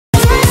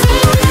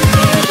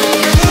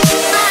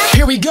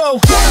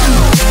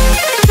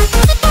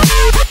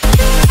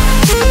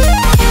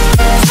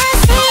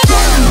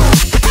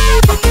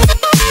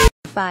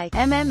by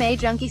MMA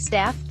Junkie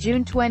Staff,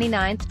 June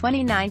 29,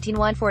 2019,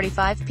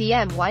 1:45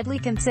 p.m. Widely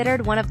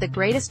considered one of the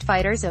greatest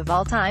fighters of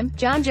all time,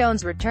 Jon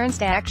Jones returns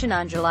to action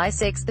on July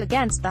 6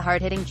 against the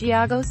hard-hitting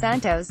Thiago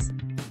Santos.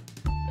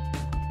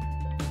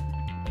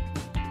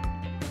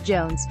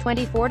 Jones,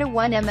 24-1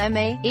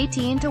 MMA,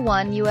 18-1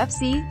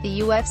 UFC. The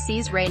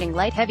UFC's reigning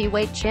light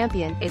heavyweight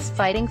champion, is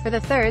fighting for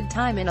the third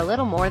time in a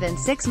little more than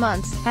 6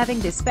 months, having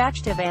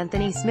dispatched of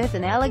Anthony Smith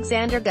and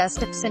Alexander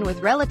Gustafsson with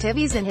relative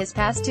ease in his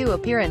past 2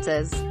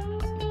 appearances.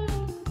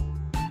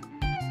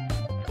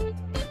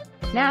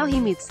 Now he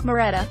meets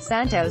Marre,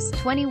 Santos,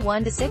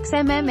 21-6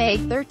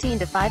 MMA,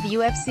 13-5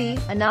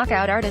 UFC, a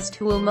knockout artist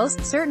who will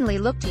most certainly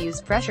look to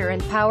use pressure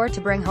and power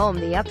to bring home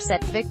the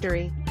upset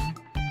victory.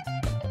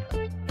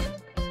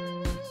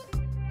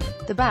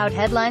 The bout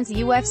headlines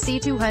UFC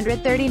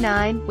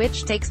 239,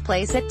 which takes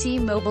place at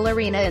T-Mobile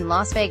Arena in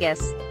Las Vegas.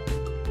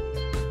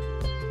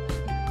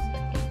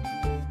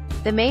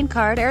 The main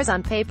card airs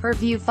on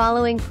pay-per-view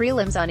following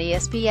prelims on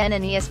ESPN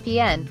and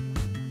ESPN.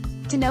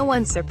 To no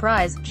one's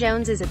surprise,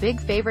 Jones is a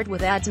big favorite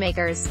with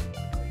oddsmakers.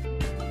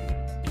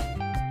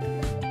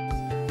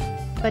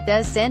 But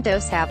does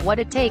Santos have what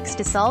it takes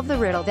to solve the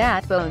riddle?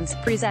 Dat Bones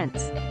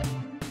presents.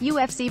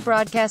 UFC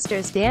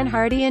broadcasters Dan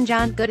Hardy and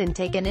Jon Gooden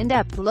take an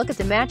in-depth look at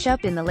the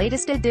matchup in the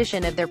latest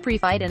edition of their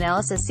pre-fight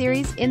analysis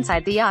series,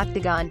 Inside the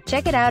Octagon.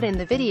 Check it out in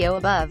the video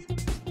above.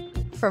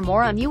 For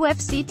more on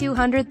UFC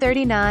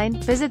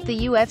 239, visit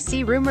the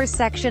UFC rumors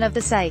section of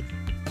the site.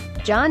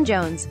 Jon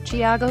Jones,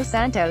 Thiago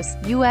Santos,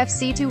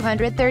 UFC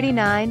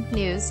 239,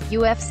 news,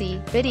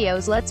 UFC,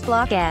 videos. Let's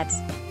block ads.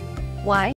 Why?